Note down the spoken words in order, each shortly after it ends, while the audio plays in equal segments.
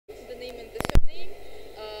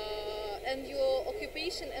and your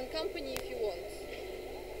occupation and company if you want.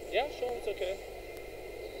 Yeah, sure, it's okay.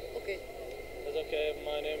 Okay. It's okay.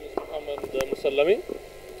 My name is Mohammed Musallami.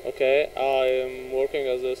 Okay, I am working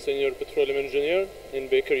as a senior petroleum engineer in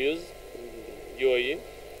Baker Hughes, UAE.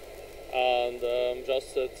 And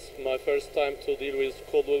it's my first time to deal with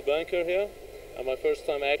Coldwell Banker here, and my first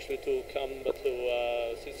time actually to come to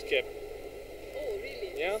Cityscape. Oh,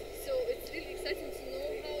 really? Yeah. So it's really exciting to know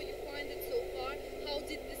how you find it so far. How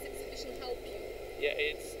did this exhibition help you? Yeah,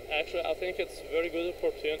 it's actually, I think it's a very good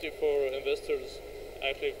opportunity for investors,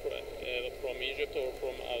 actually from Egypt or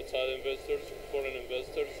from outside investors, foreign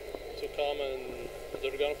investors, to come, and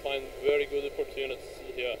they're going to find very good opportunities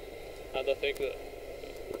here. And I think that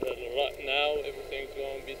right now everything's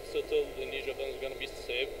going to be settled in Egypt and it's going to be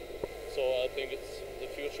safe. So I think the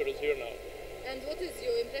future is here now. And what is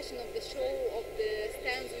your impression of the show, of the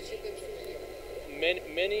stands which you can see here?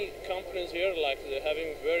 Many companies here, like, they're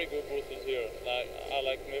having very good booths here. Like, I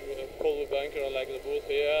like maybe Coldwell Banker, I like the booth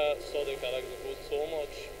here. Sodic, I like the booth so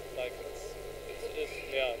much. Like, it's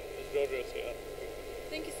gorgeous here.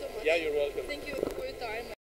 Thank you so much. Yeah, you're welcome. Thank you for your time.